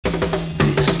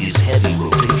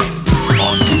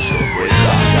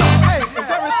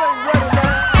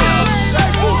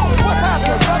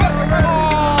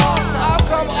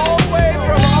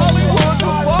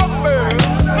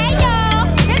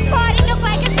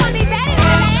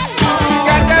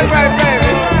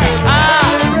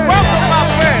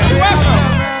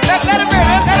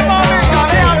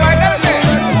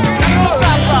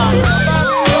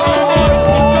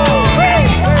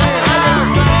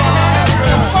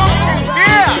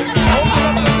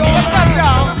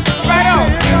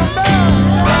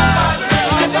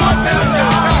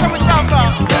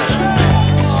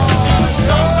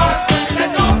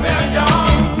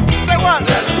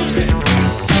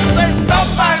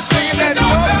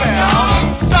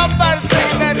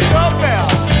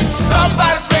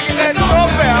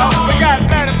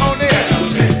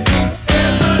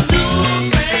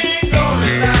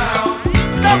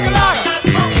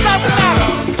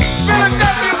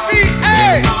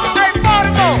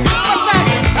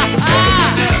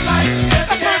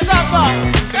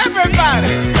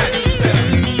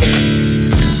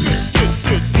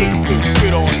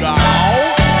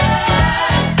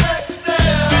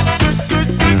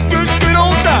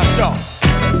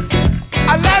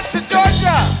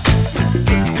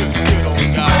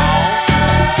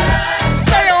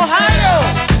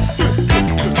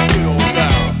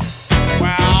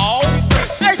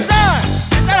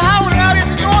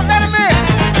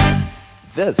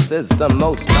This is the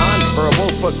most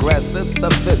non-verbal, progressive,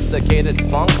 sophisticated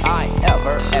funk I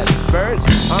ever experienced.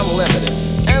 Unlimited.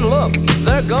 And look,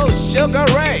 there goes Sugar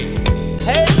Ray.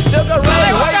 Hey, Sugar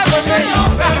Ray, wait for me.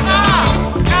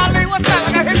 Ali, what's up?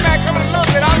 I got Hitman coming a little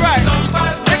bit. All right.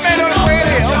 Hitman on his way in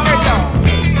here. Okay, y'all.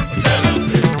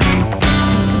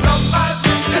 Somebody's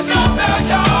ringing the doorbell,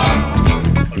 y'all.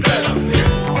 Let 'em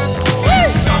in.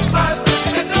 Somebody's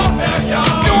ringing the doorbell,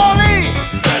 y'all. New Orleans.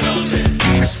 Let 'em in.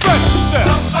 Express yourself.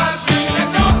 Somebody's ringing the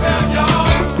doorbell, y'all.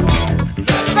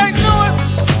 St. Louis.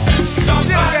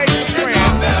 Jim Gates and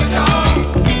friends.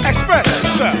 Express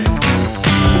yourself.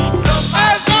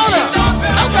 Arizona.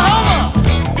 Oklahoma.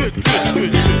 Good.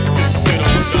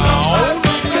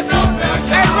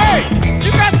 Hey, Ray,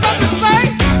 you got something to say?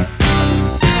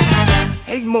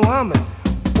 Hey, Mohammed,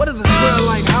 what does it smell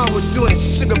like Howard doing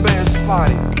Sugar Bear's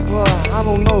party? Well, I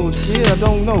don't know, kid, I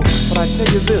don't know. But I tell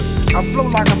you this, I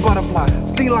float like a butterfly,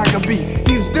 sting like a bee.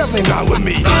 He's definitely not with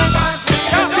me.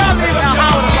 Y'all leave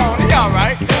Howard alone. He all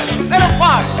right. Let him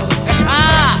party.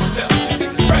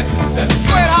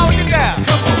 Go ahead, Howard, get down.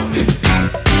 Come on, then.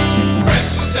 Express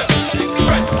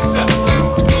yourself.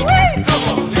 Woo! Come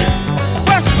on, then.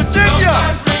 West Virginia.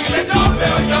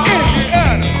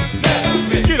 Indiana.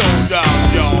 Get on down,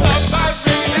 y'all.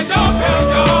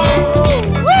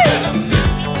 Woo!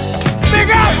 Big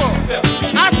Apple.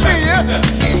 I see ya.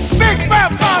 Big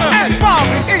Bam Potter and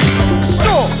Bobby E.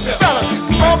 Sure, fella,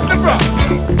 off the rock.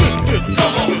 Good.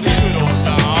 Come on, then. Get on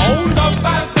down.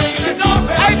 Somebody's ringing the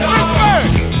doorbell. Hey, Pittsburgh.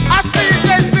 I see you,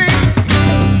 JC.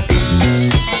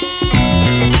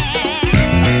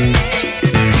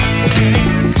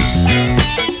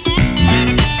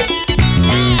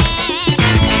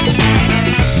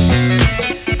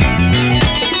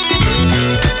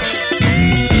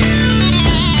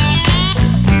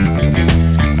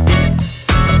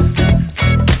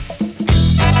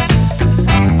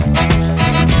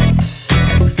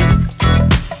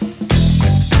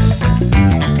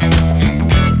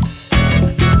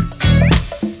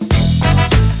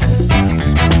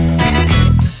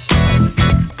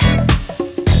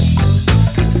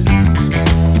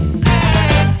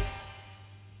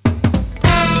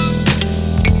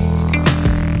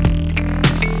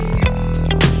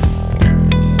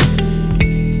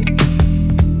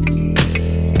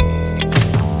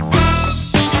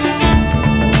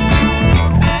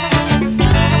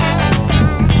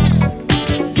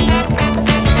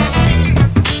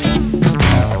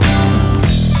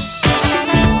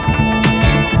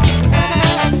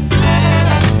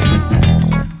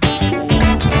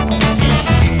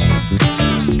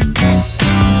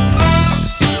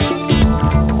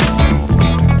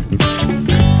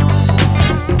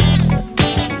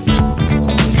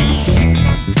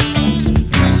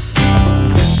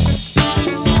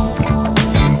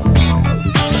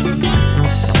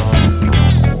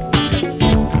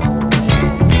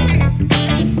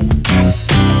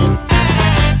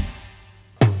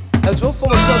 as your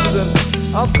former president,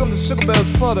 I've come to Sugar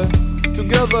Bear's party to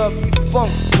gather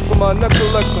funk for my next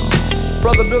election.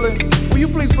 Brother Billy, will you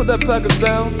please put that package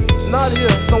down? Not here,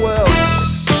 somewhere else.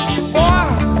 Boy,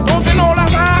 don't you know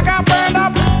that's how I got burned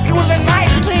up? It was in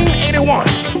 1981.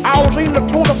 I was eating a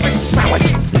tuna fish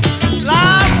sandwich.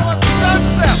 Live on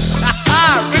Sunset.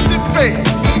 Richard P.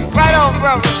 Right on,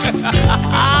 brother.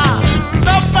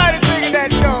 Somebody ringing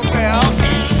that doorbell.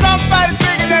 Somebody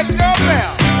ringing that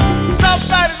doorbell.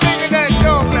 Somebody ringing that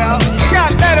doorbell. You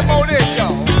gotta let him on in,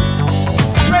 y'all.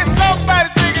 I say somebody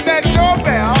ringing that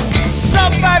doorbell.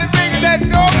 Somebody ringing that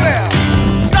doorbell.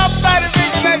 Somebody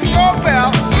ringing that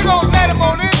doorbell. We gonna let him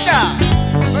on in now.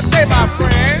 Let's say, my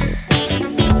friends.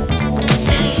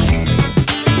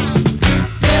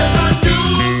 There's a new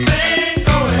thing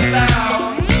going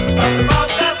down. Talk about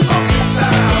that funky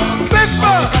sound.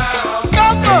 Pittsburgh,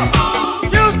 Norfolk,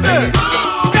 Houston,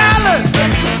 Dallas,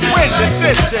 Windy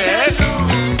City.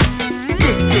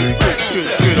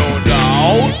 Good on down.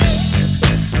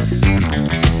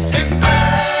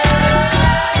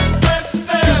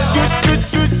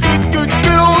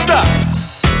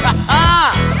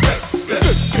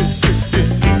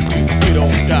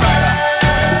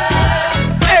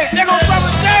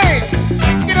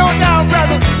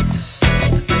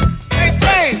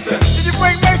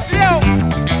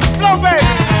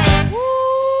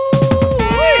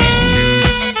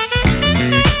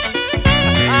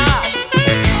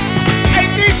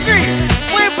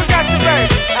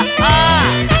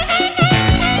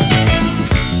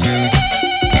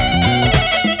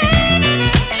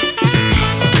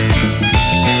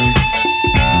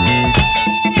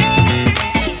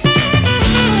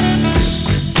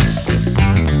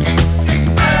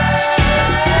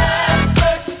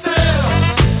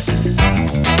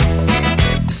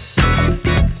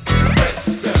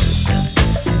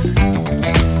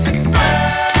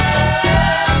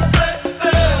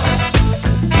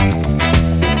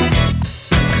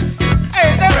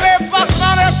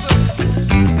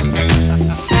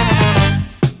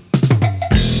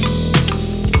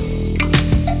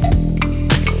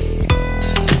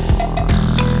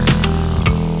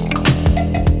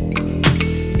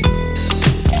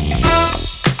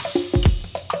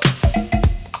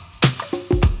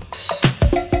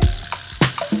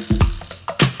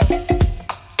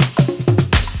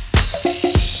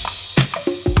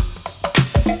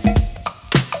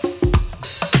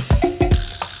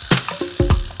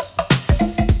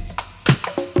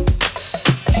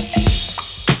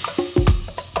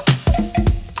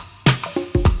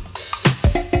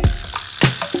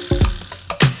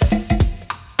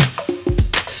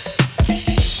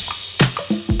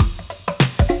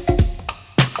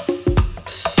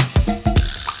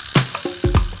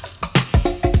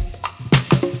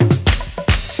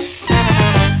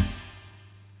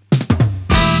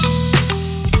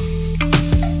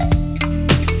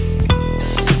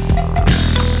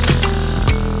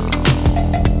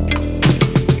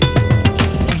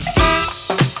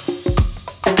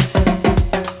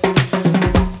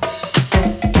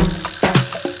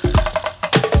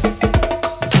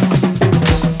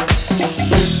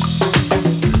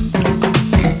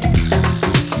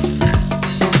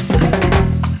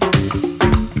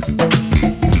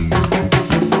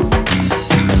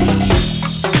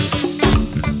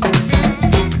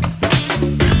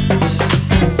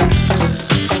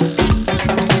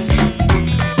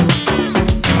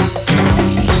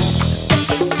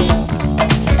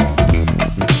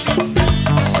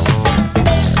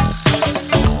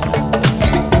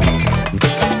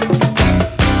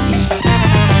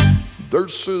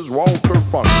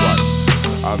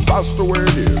 and that's the way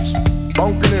it is.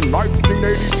 Funkin' in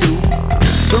 1982,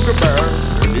 Sugar Bear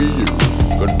and EU.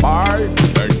 Goodbye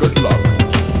and good luck.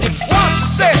 One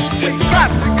said it's got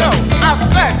to go. I'm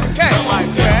glad you came, my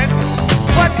friend.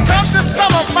 But come the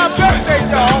summer, my birthday,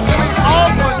 y'all, we all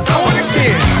gonna do it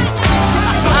again.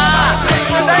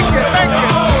 Thank you, thank you.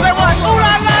 Say what? Ooh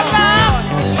la la la.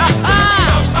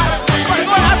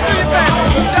 I see you back.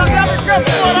 Y'all be careful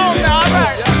what's going on now, all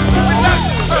right? We love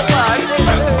you so much.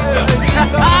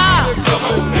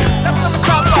 That's what I'm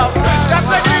talking about. Y'all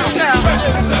take it easy now.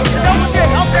 Don't forget.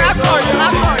 Okay, I'll call you.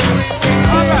 All right.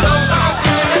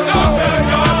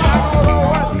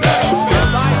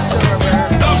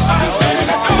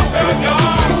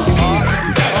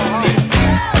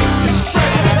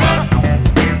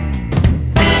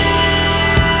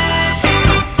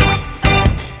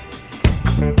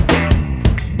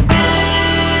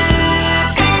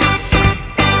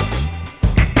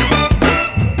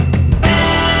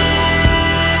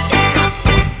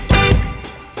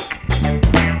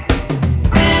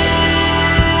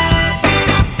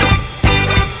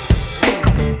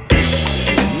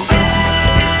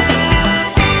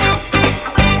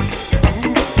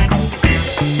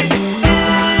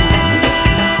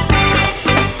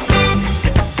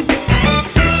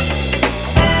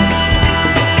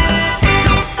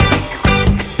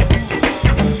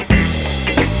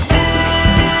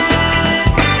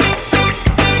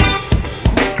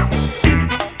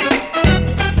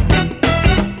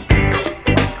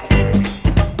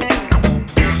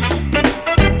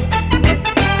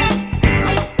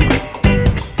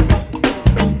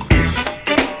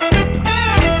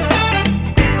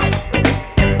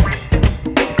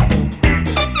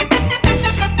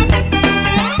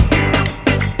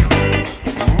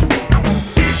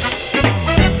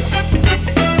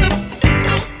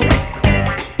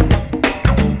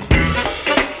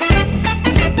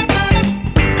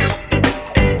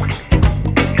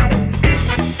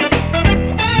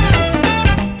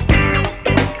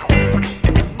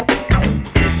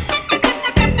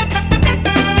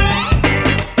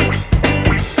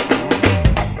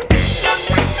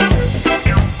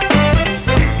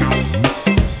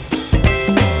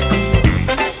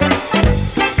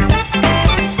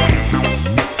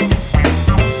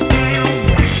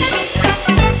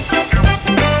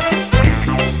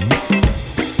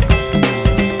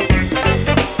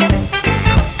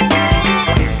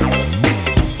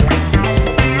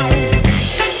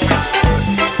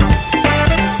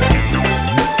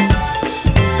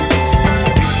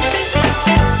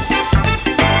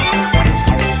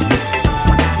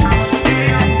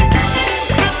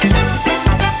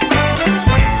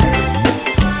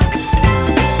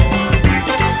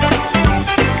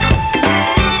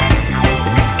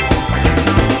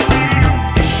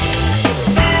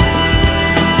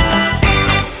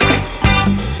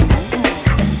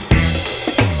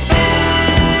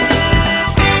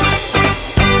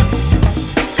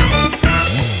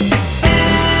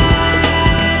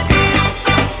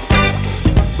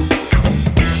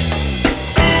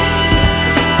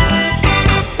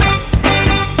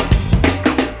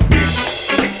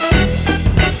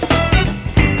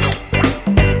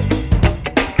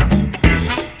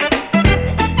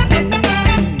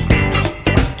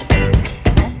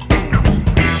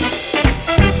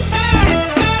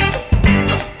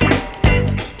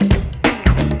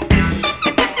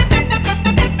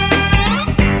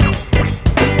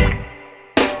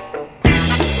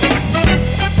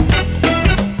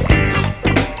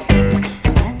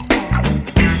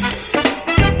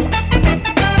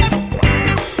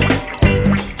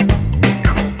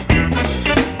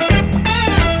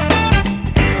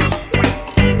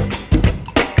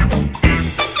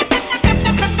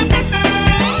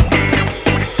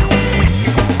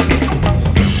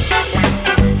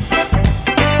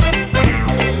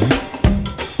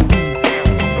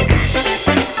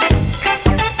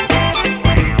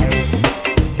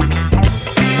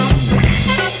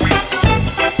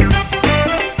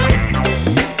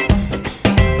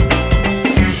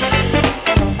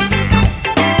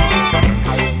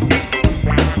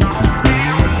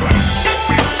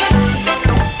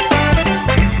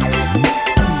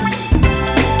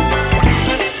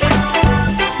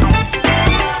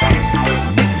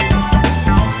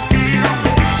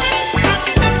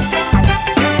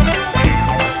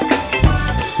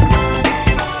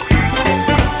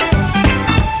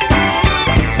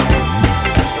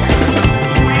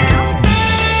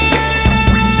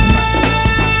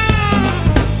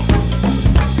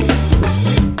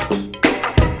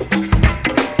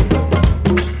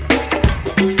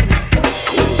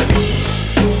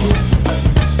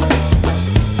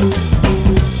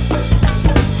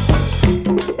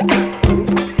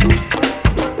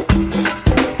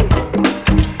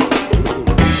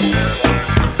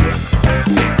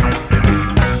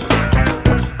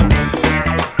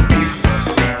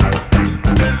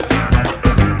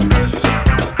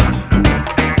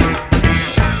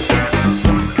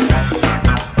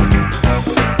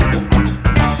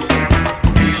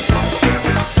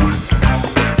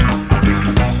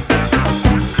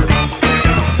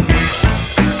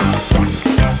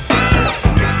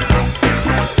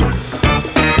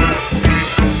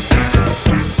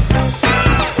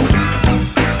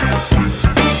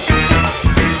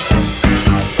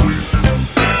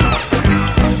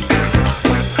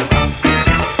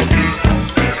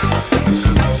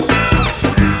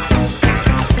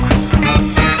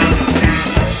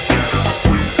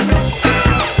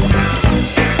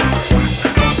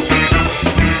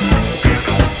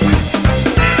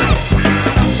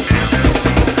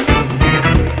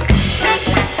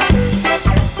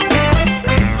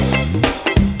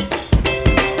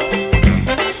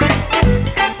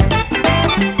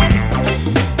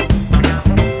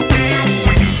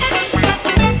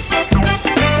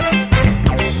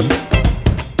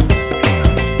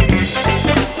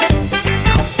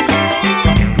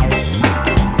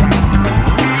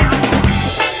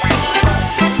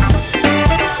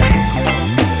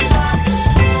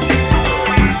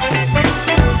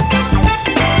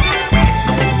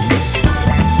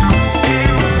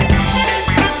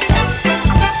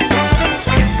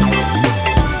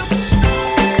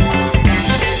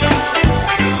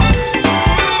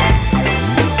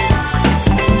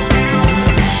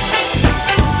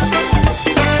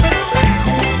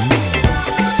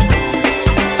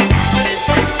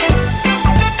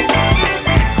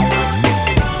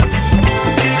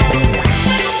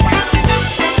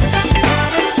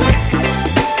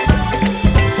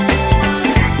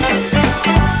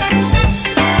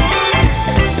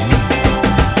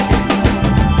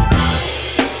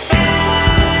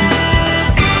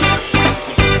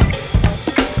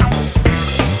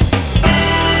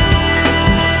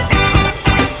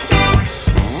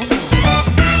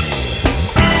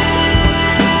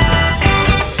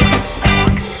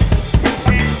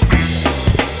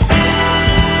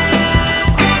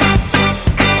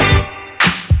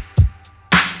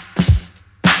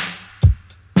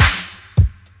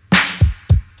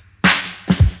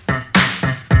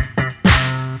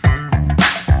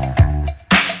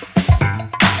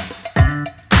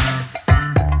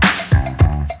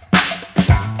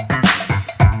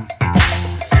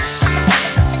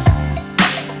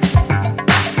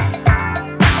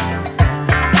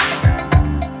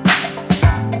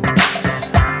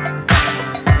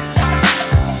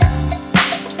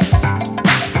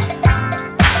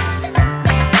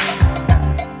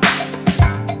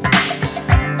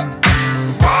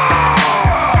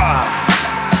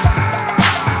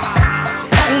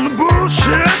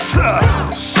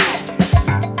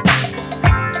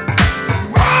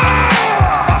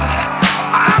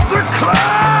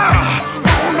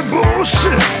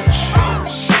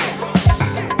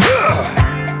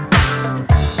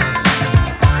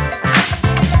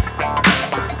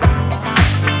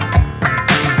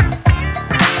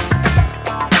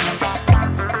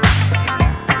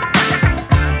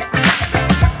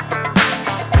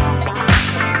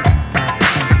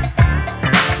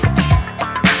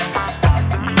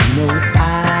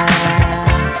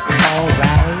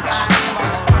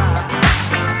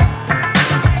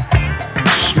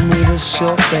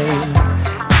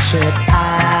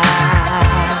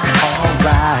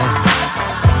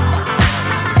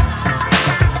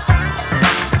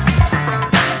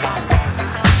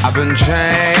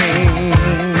 chained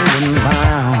and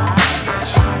bound,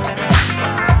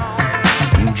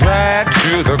 dragged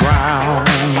to the ground.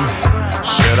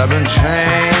 Said I've been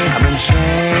chained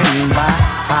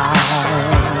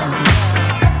bound,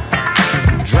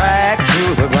 dragged to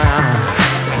the ground.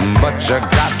 But you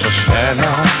got to stand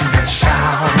up and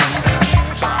shout.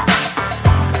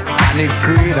 I need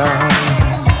freedom.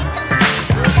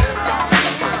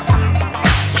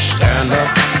 Stand up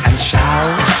and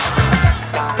shout.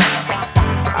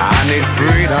 I need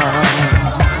freedom.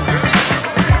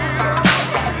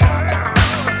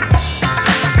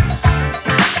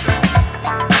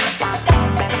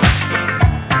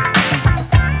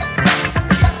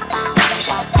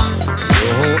 So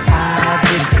I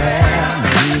declare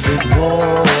music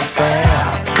warfare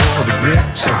for the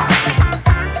ghetto.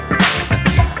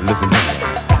 Listen to me.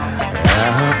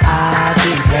 I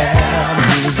declare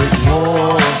music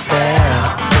warfare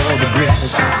for the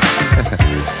ghetto.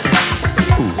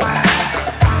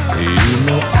 You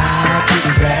know I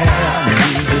declare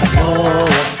music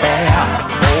warfare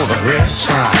for the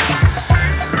ghetto.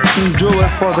 Do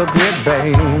it for the good,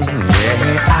 babe.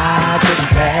 Yeah, I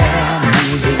declare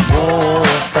music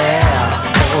warfare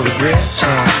for the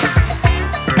ghetto.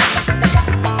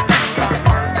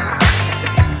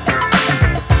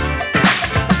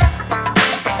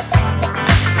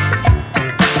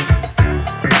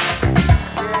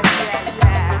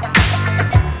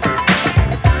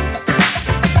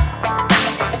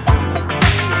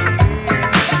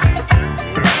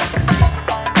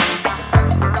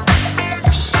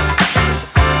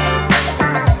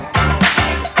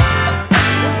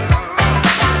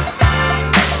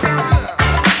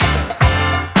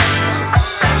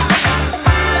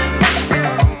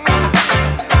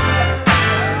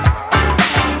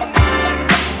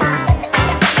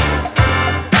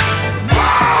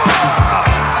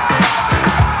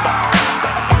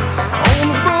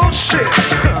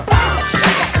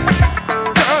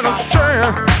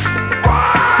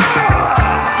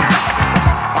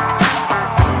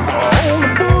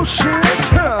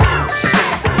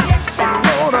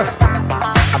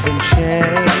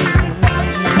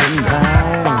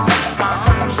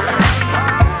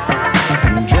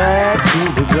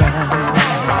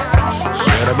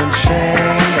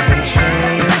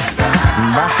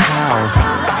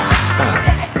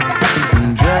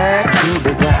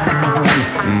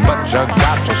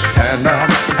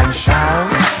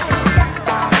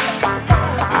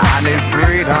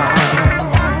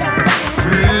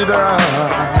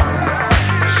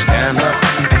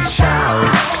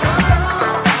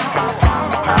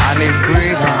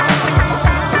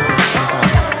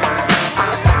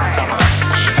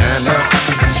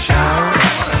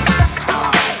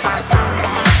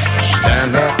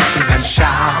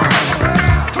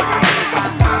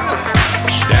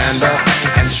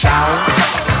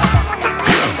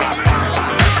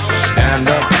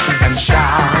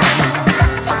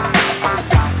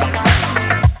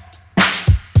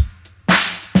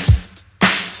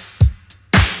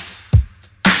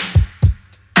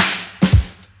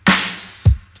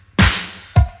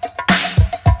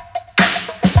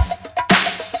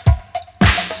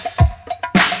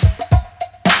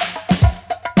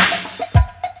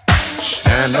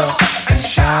 Stand up and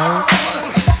shout.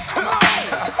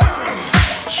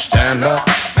 Stand up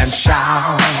and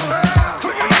shout.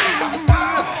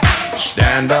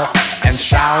 Stand up and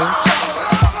shout.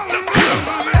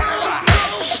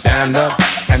 Stand up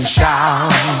and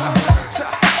shout.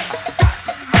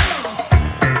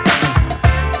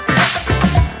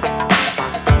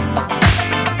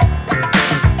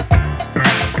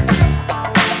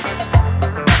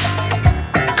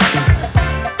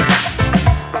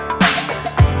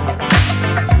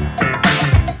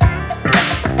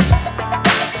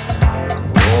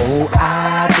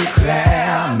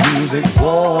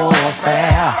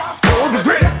 Warfare for the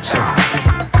ghetto.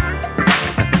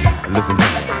 Listen to me.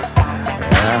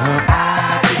 I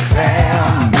declare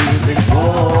music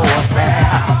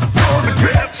warfare for the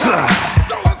ghetto.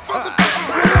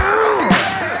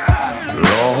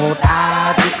 Lord, I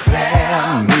declare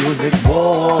music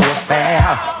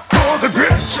warfare for the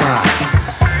ghetto.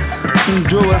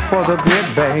 Do it for the good,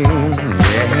 babe.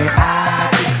 Yeah, I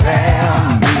declare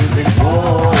music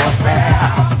warfare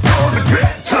for the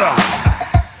ghetto.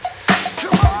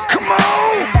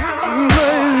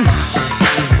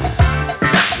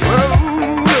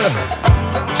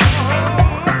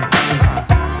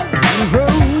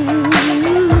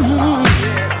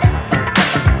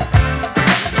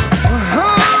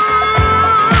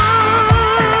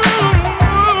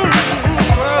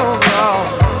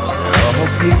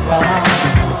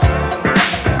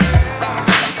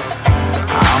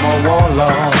 I'm a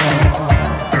warlord.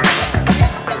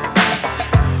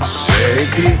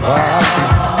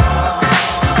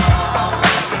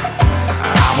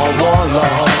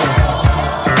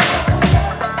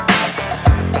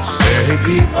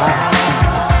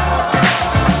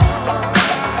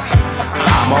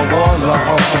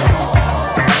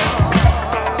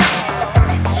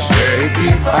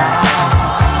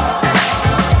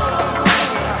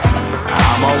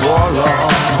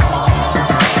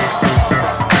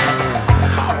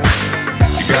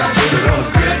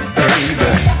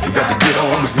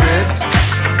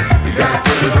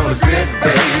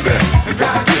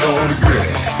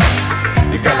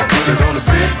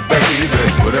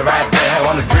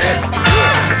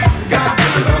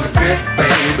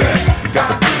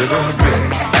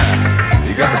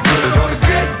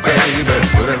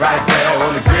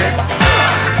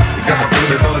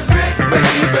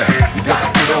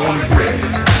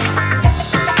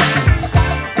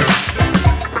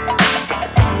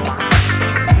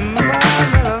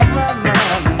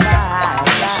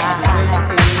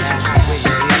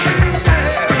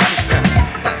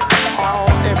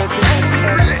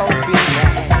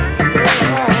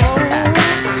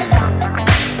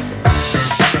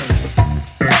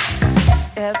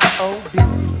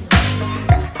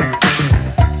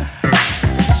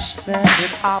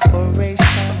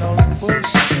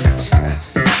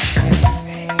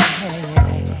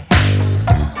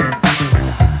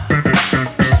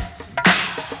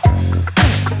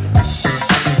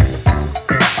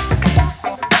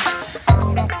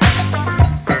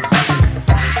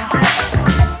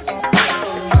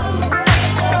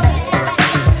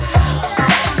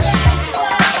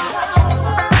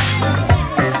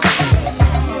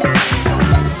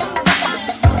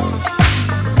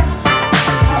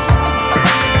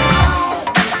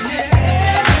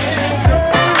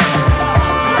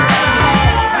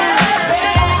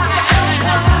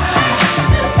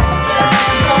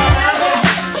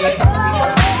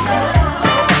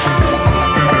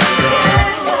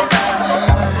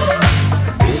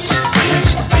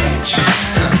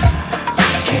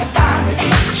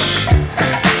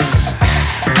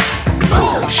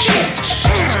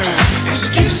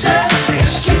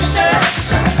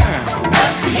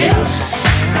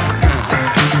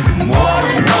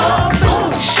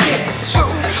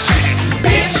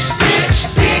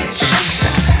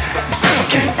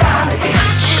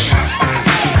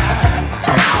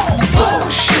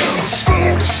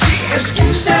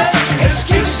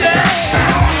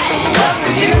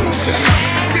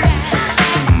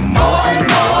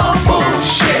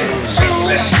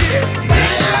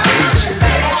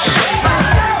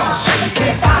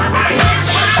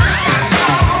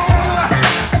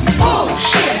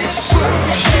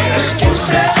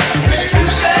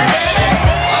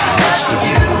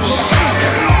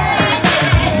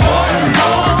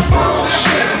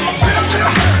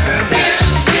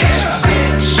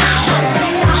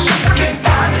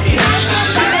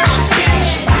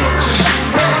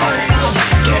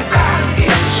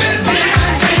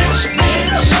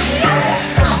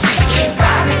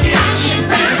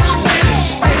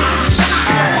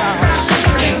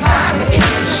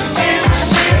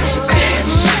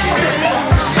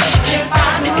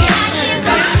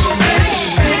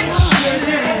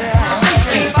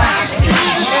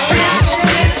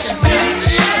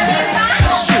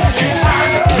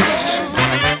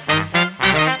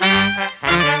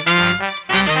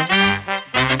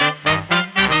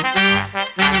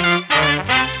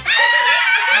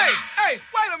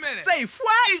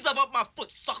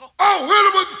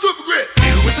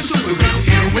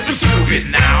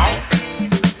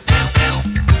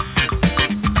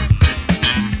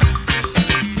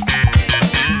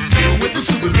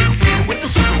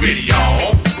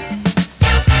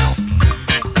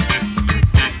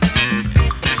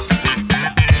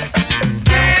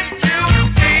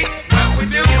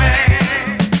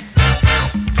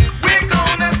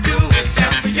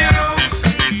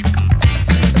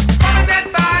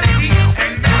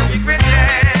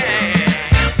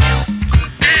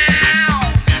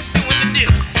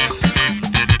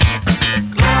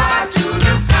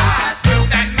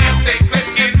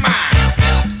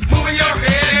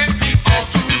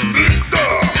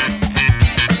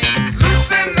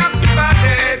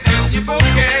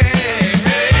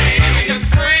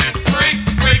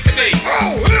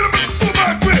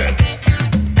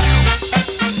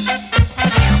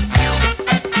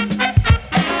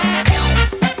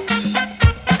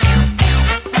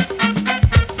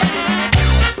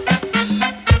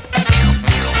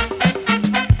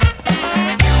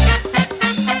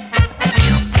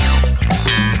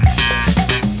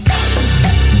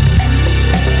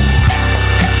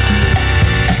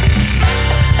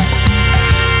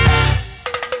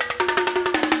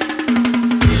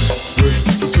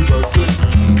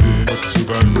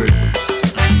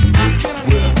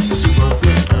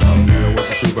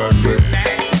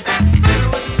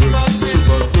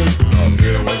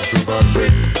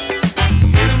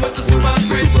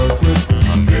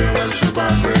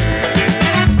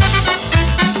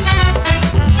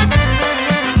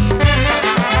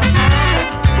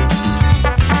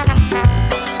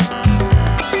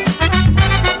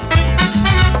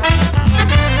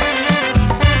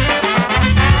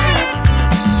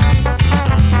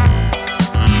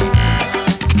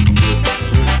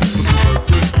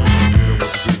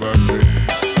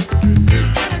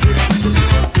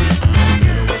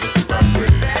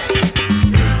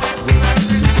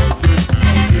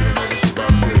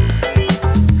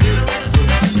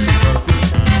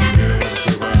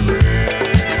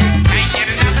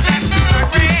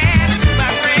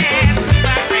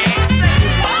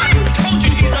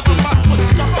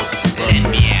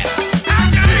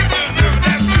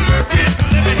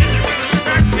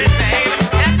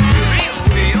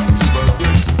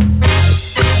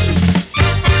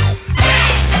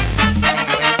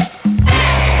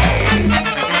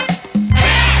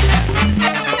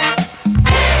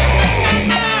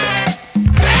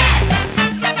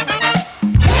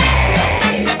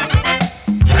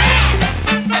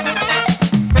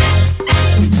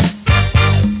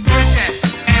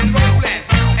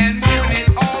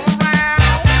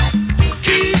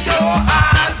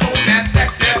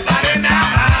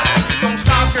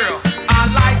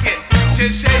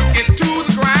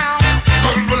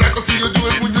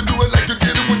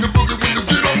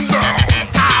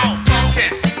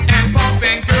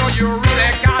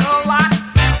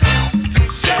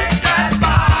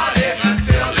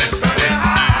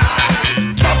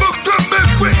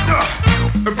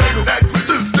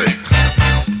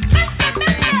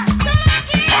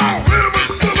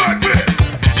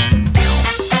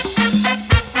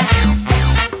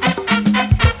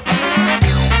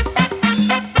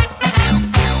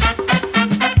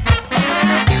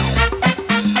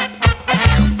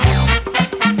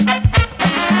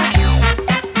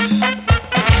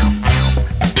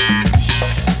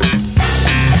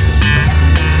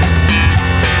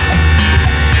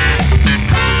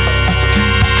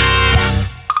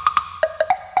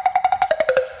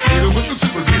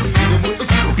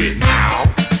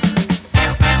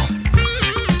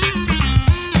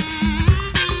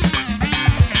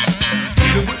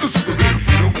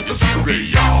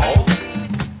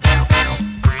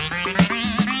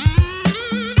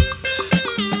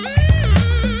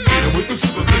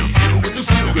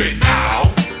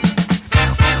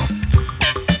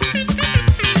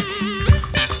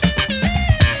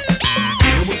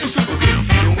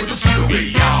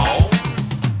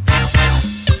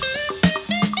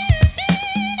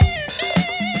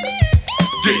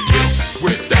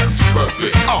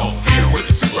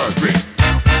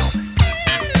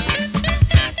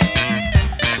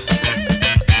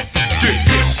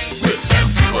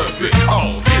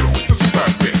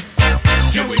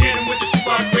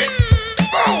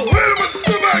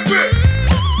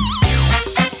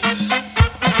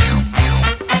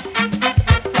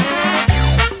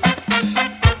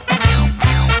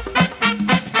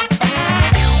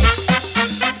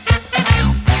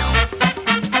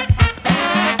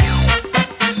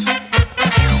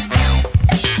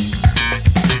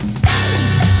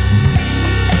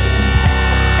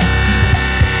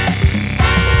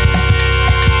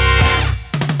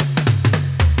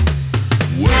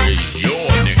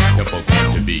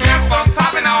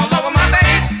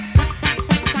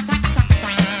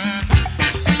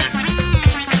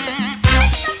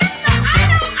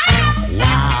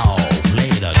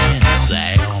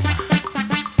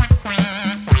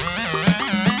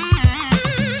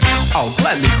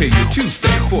 Prepare your Tuesday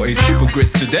for a super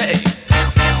grit today.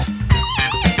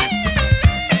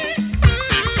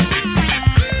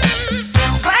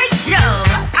 By Jove,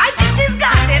 I think she's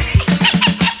got it.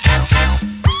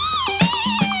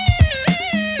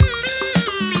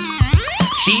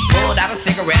 She pulled out a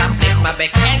cigarette, I flicked my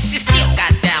back, and she still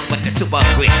got down with the super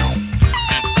grit.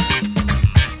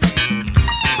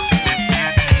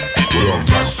 Well, I'm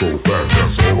not so fat,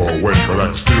 that's all I weigh, but I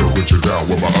can still get you down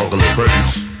with my ugly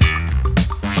face.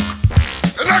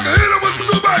 And I can hit him with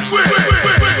some back with.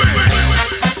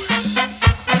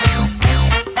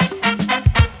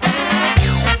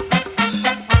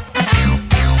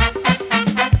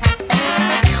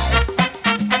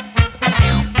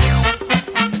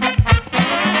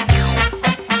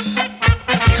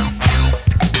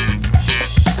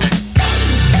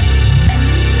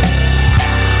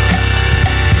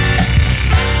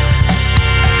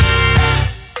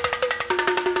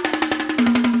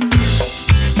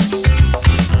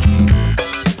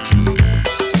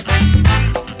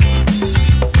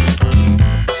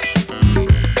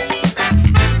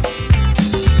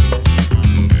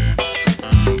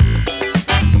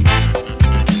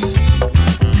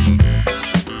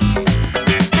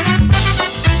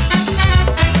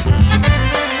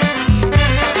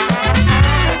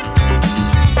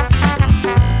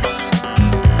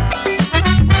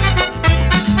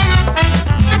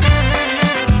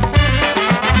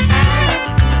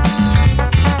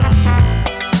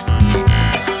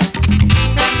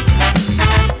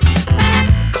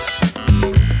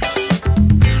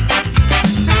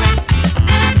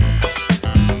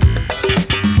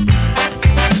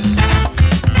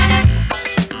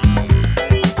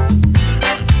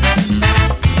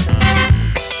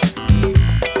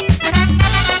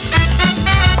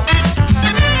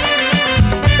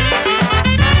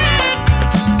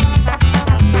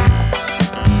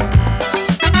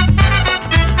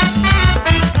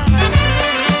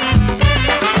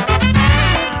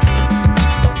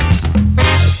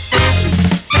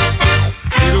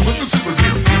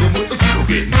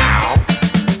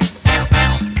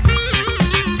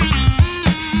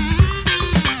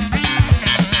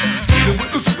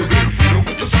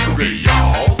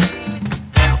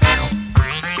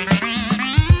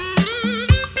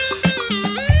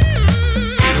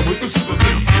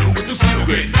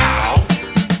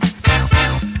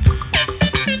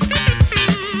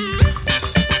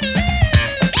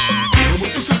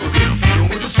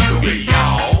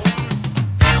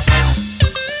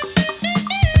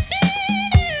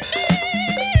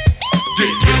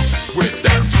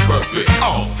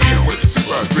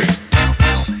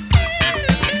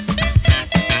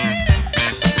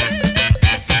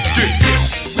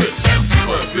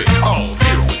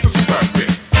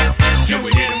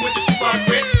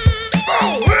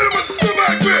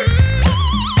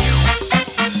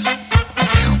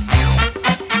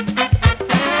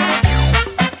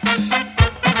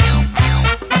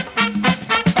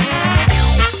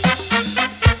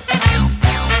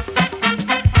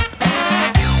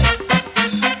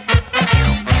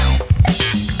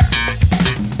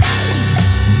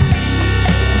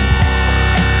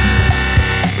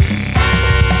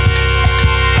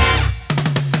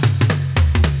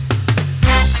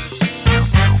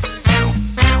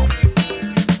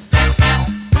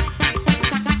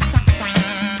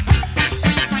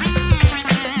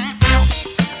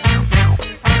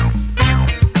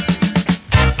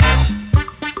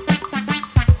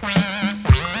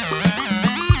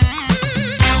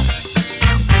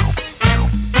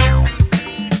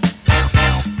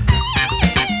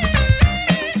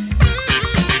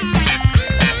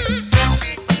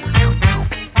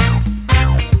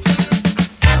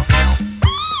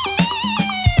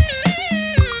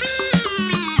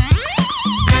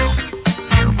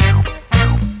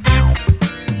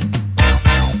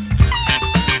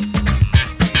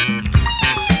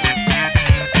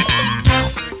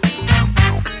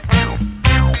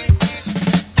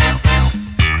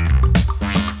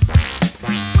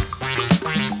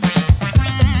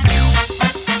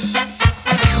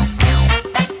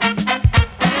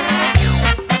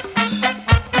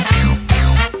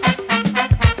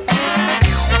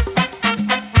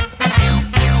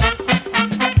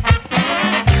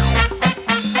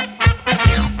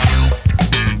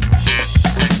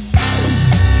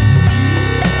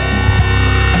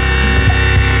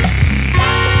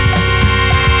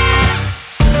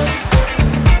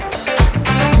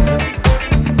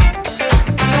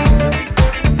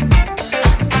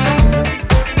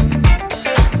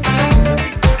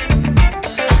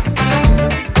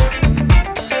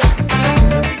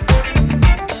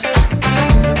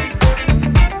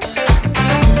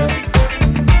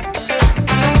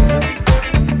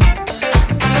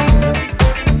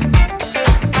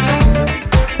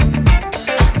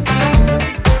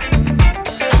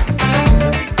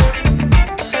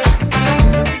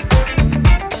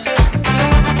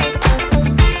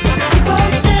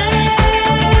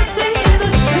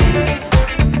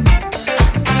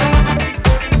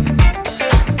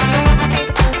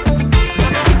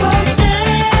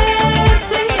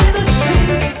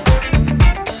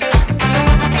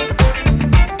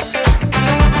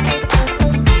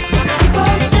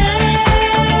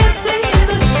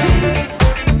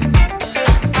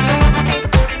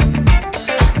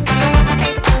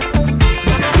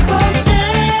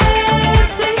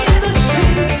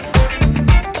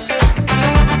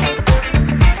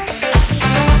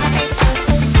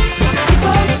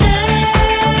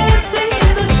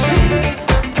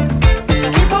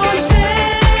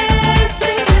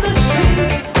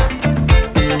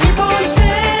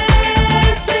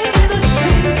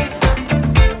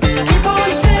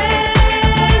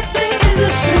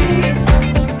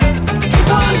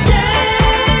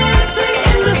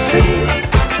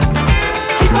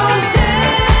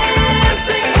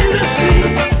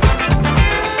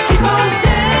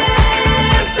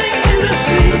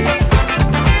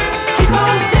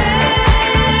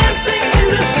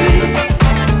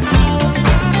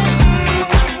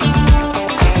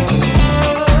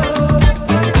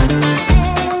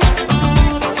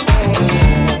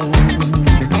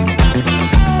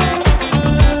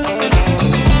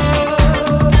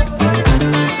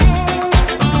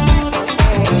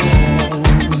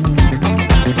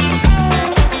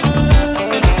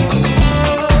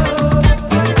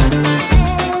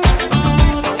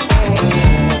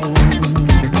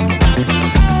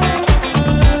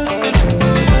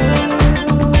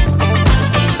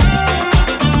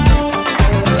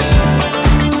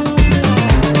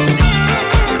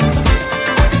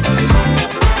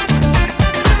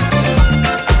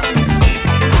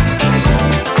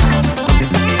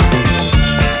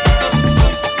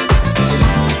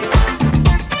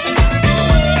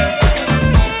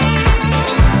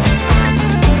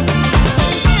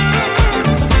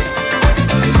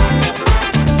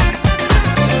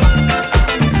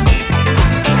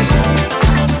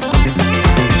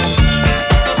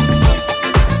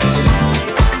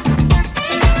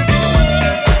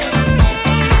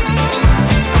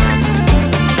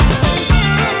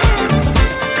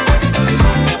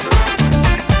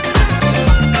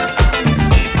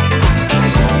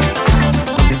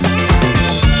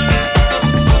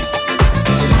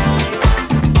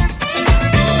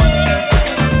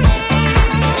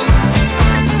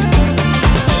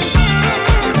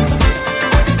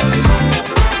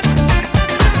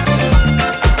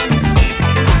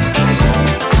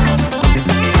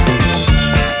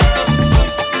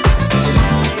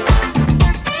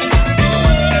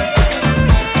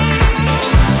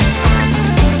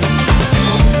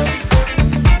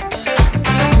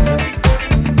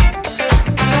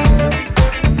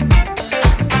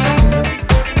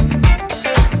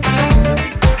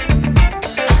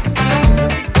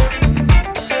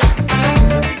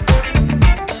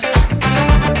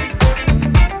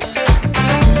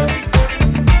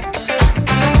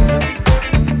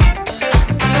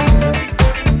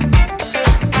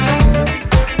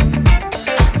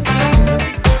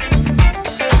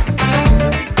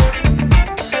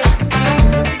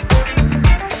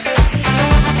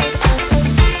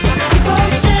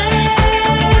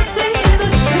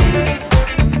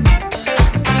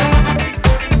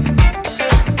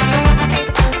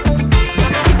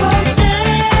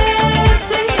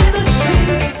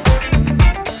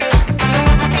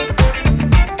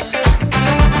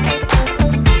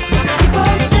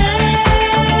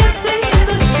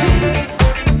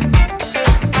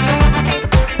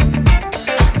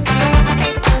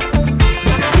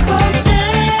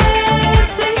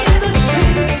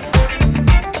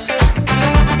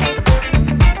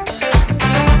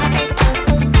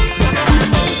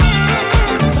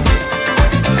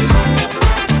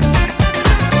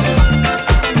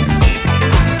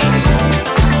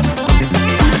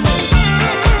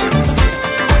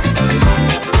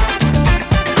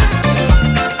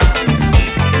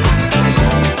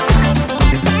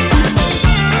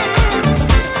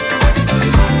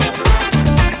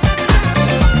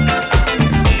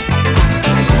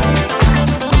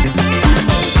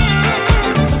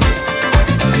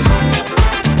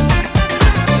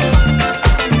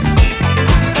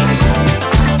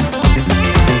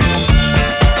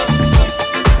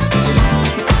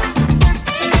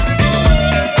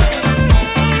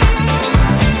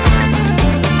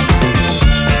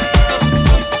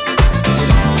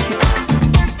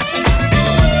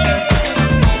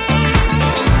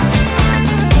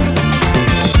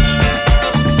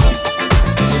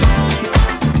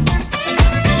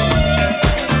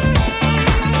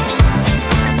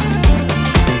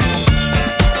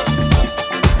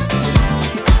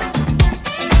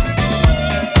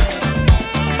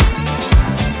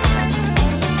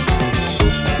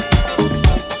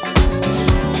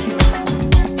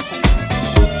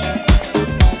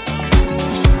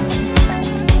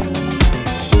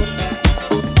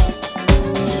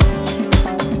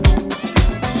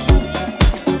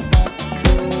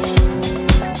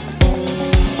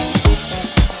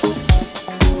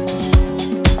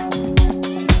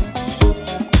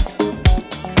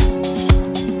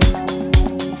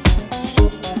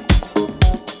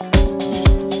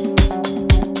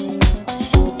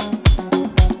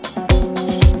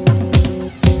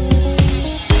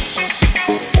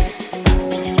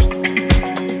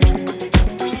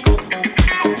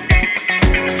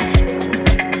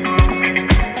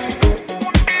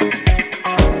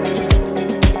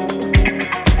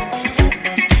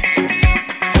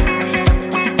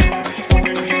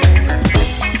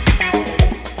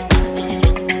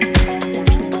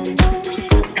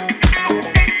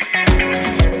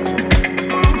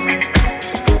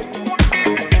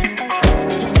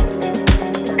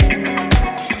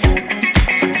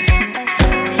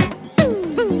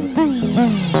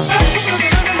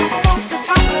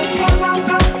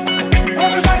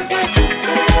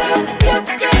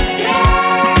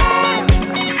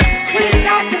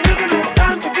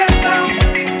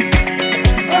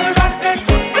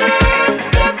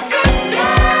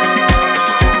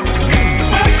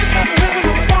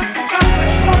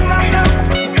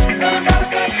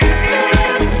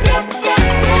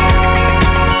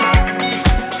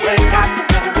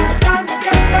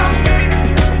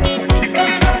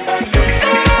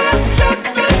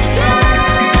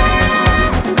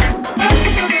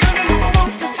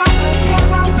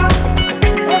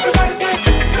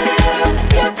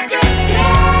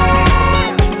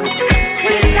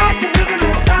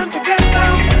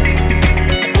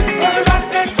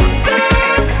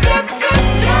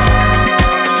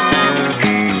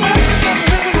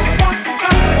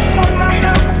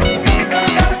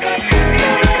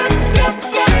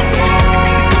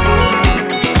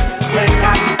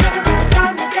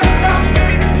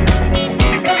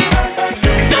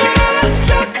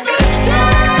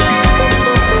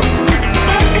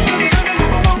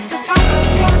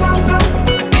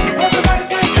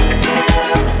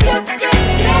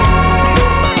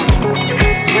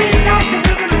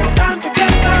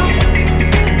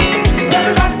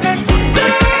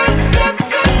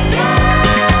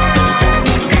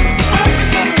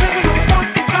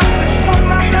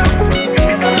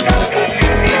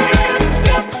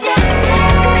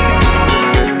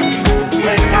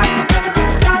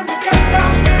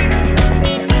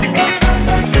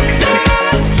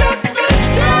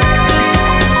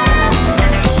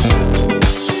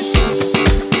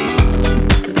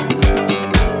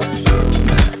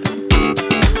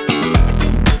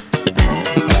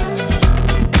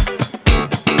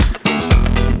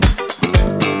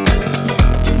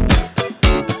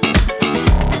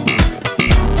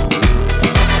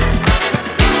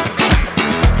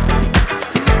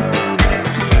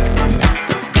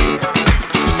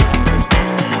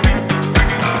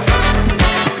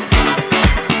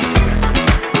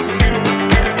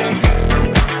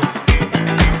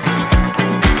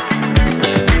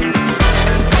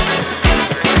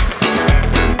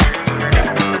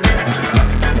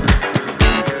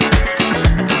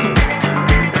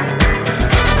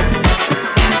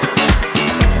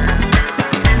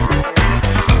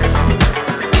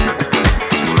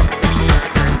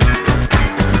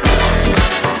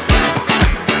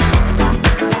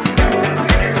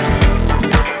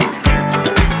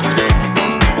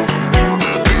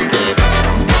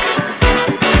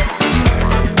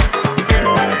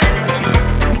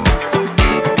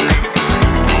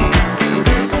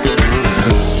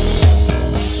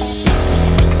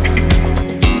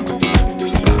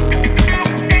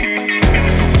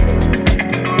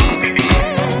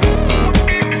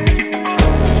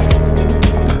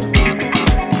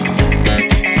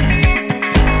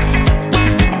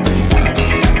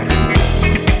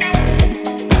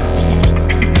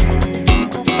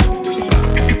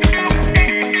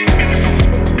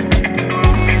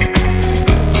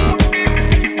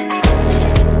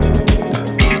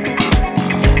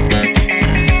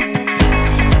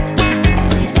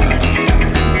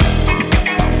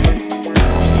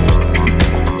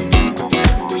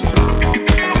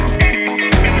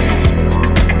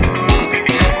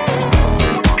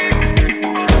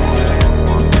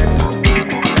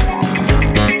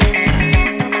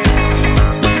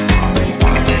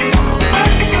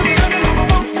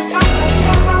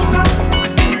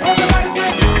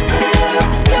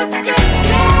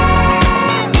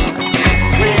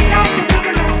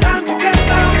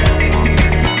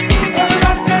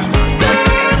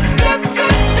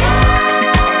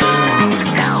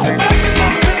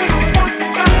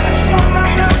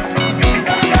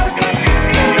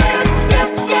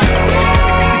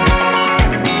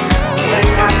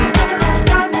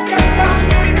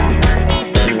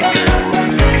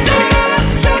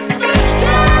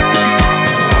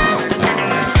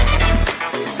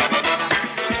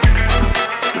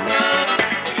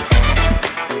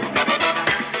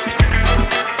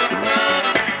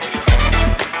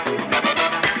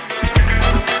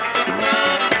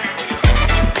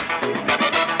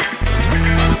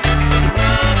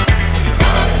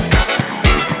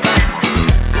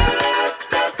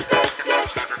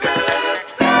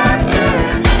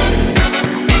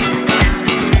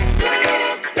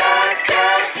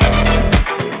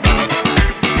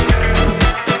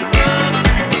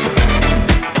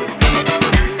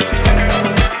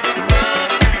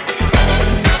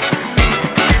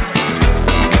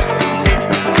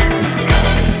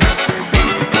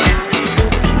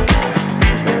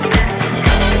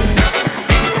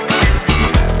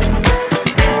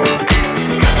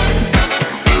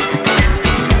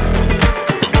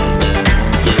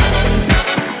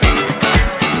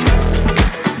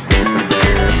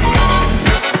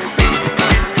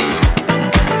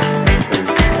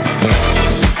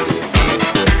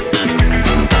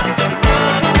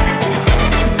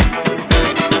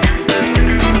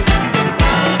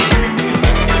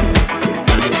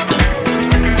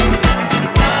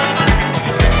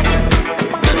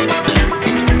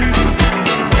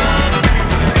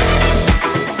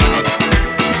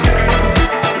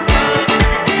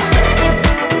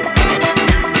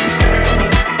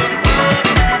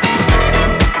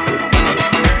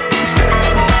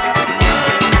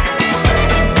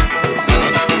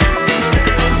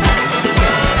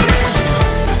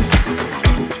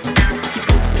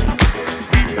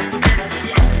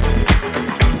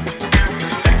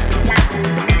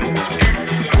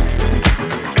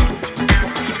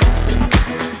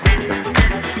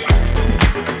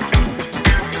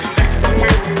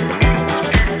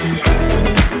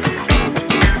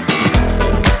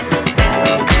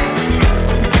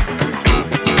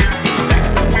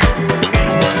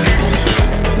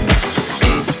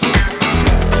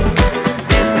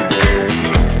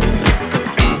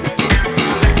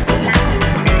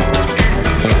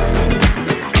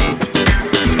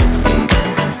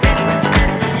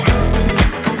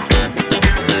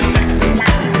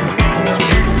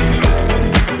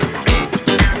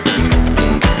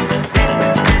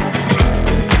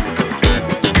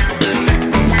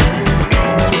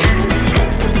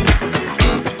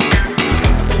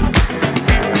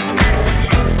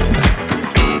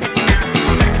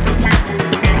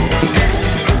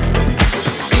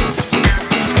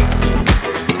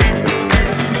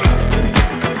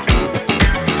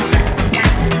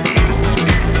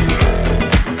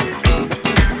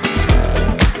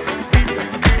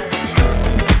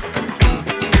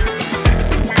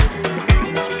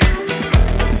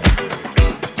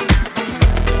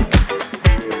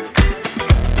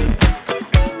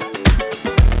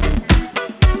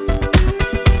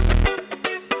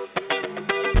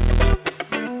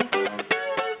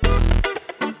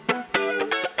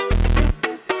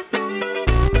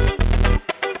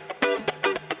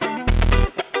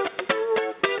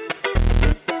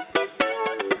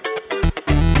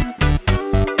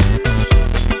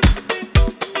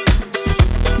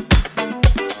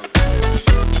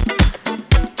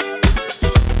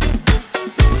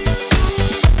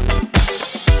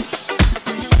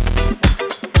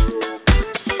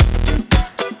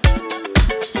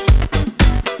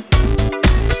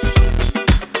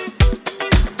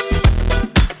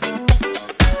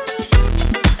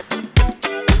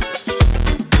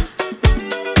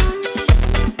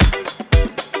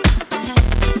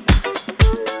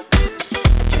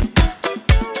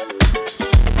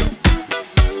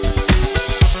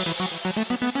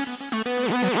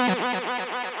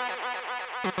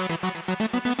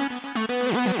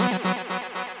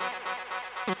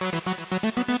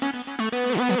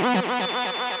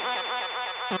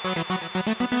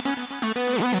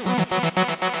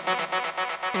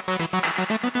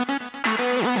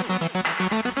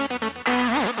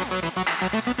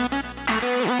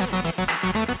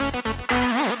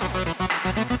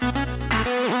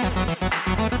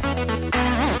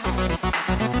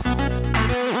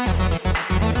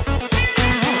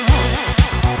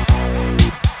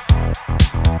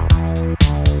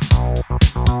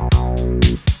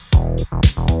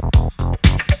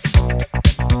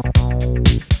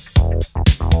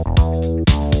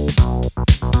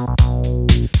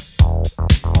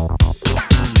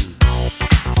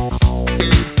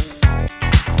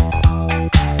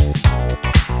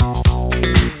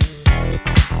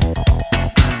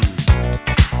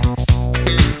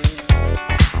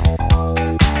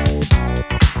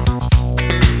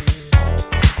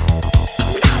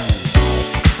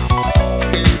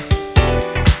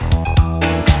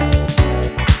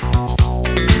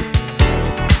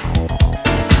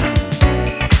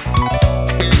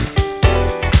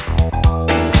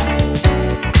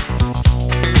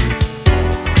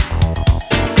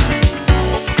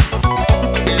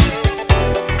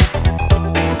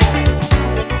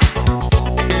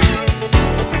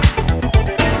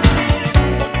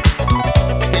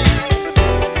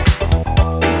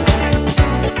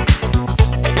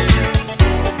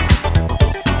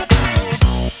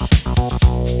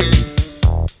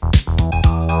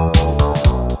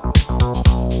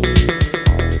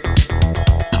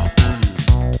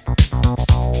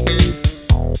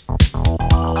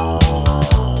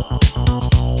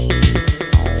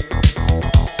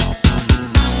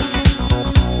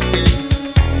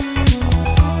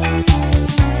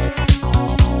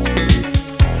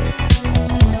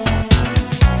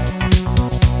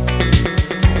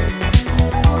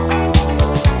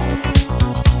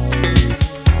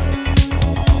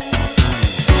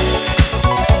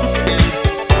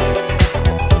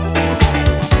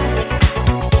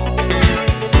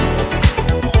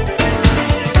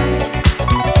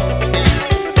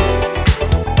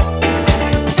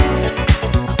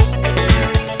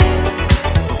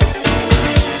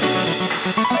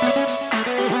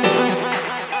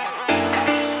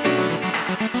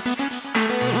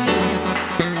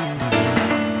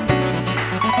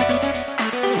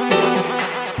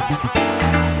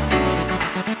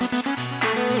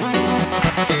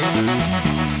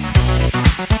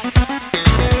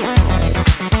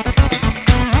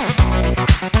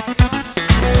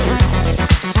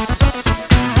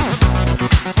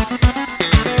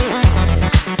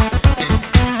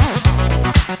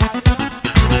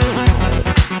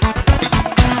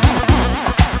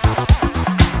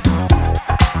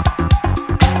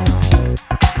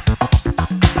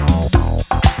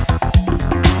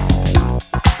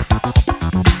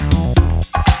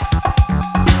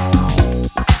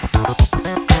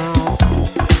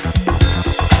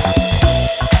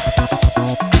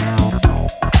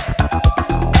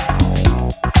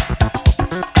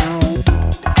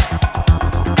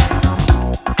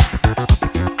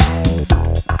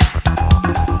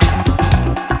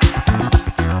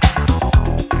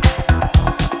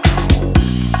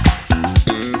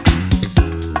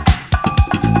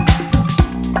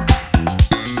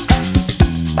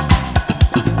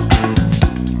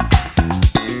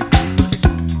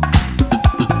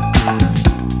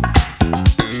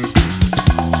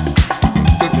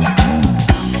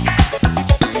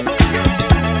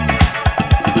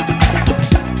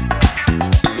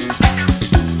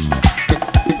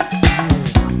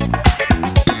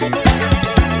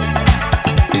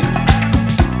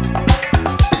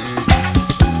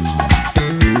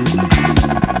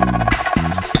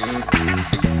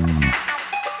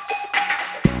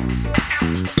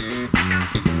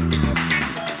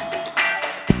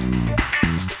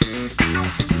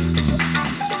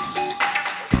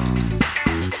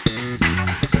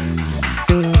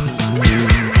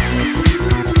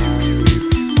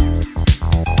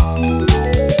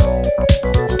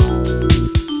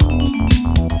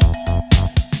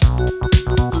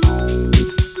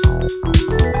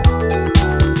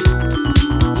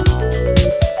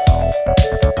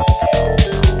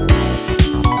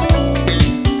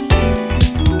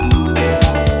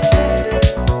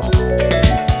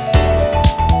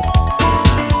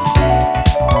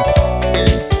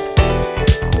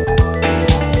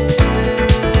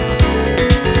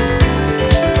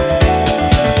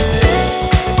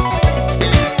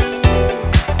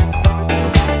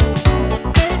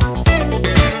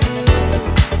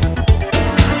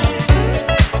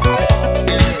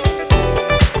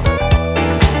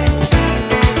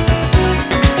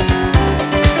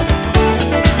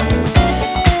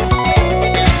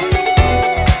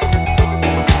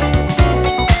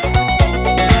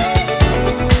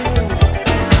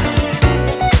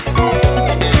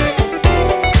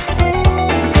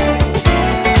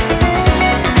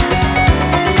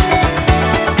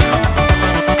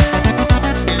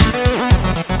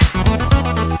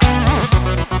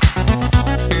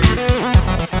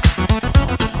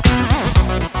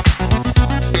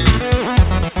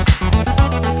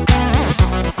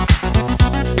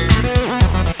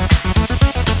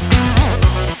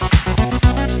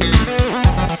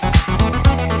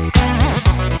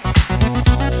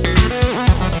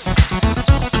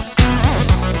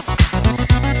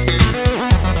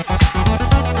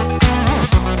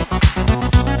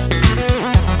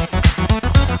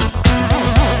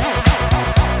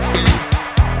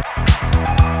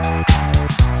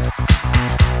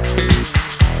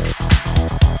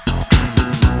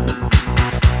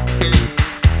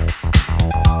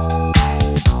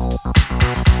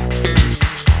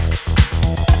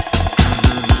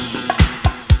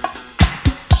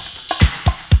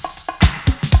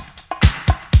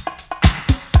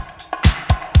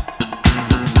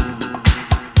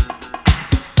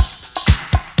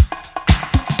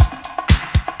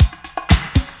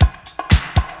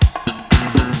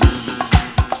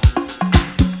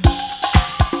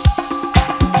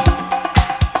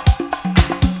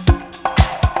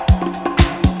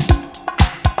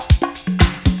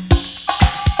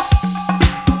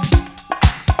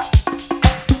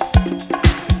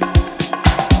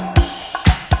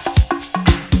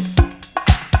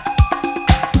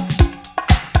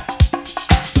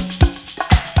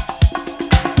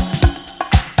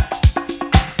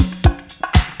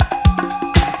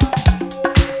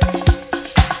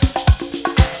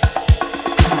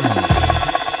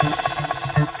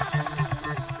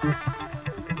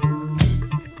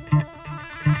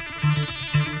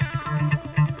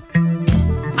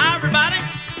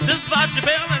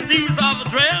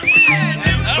 address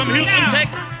from Houston,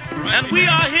 Texas. And we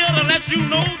are here to let you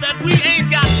know that we ain't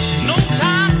got no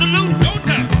time to lose.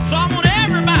 So I want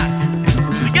everybody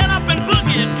to get up and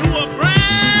boogie to a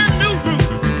brand new groove.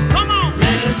 Come on.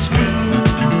 Let's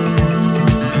groove.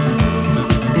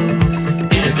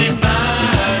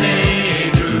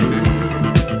 Everybody groove.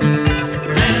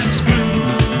 Let's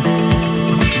groove.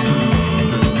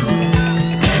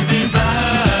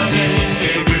 Everybody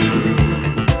groove.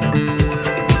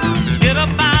 Get up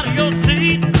out of your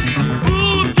seat.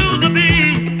 Move to the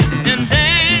beat and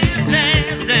dance,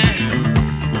 dance, dance.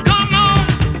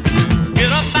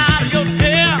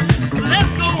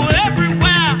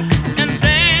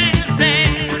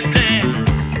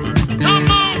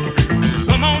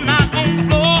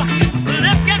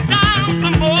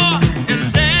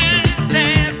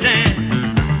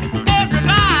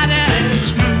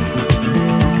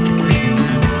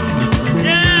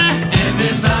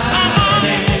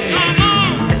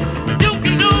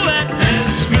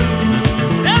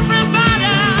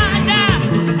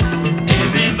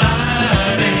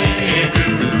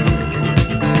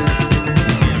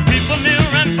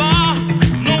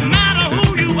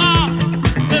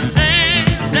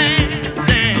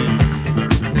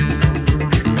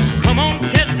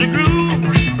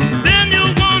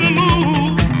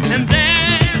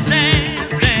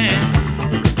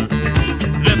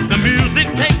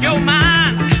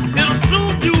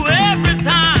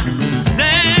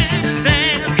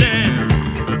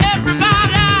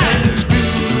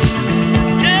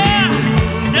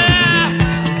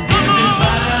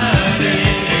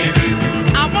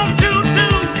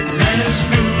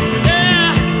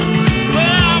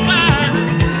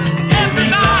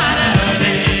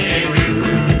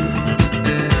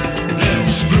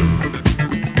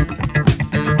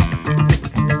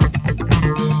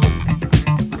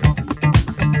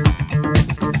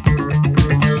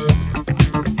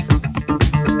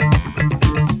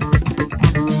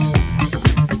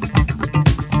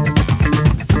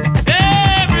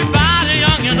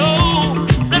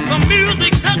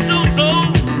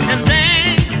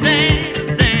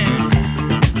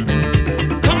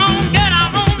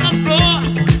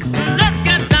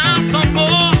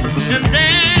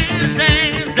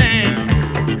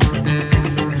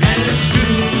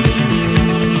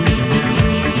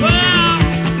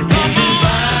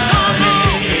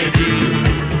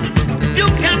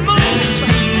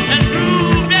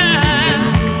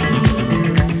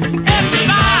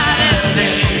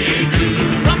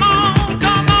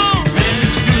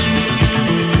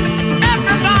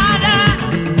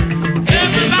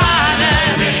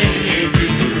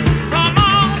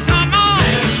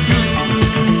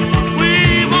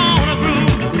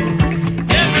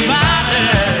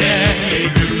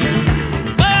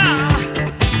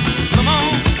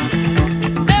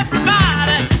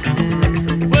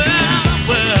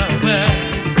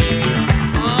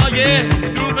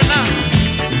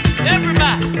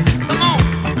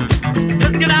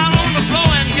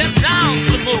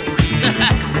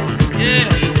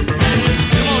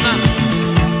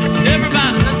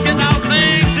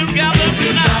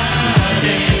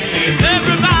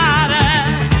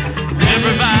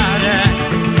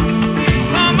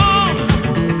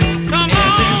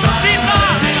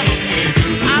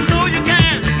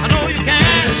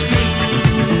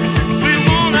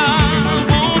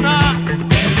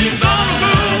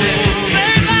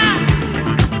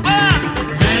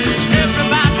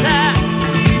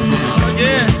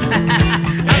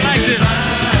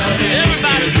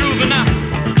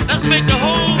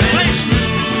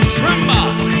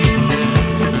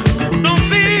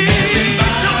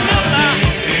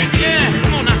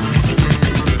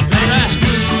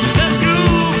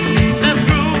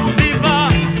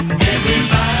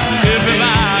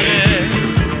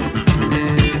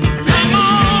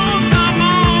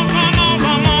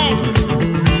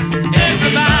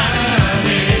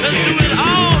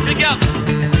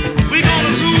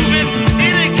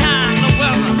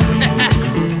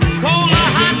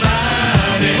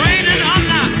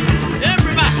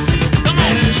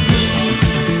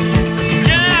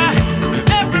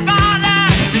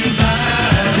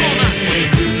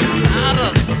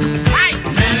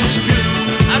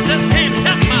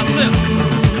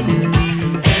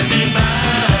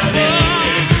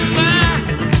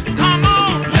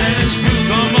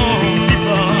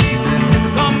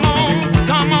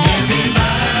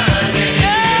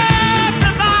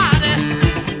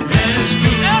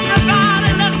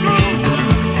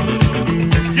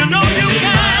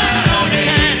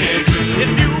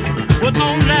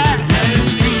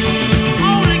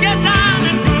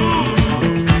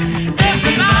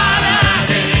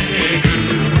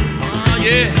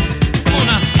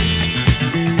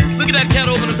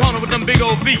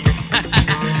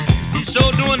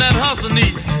 that hustle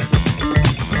need.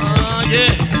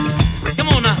 Yeah. Come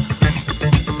on now.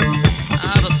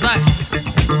 Out of sight.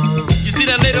 You see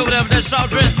that lady over there with that short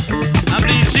dress? I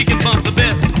believe she can bump the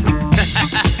best.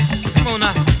 Come on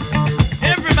now.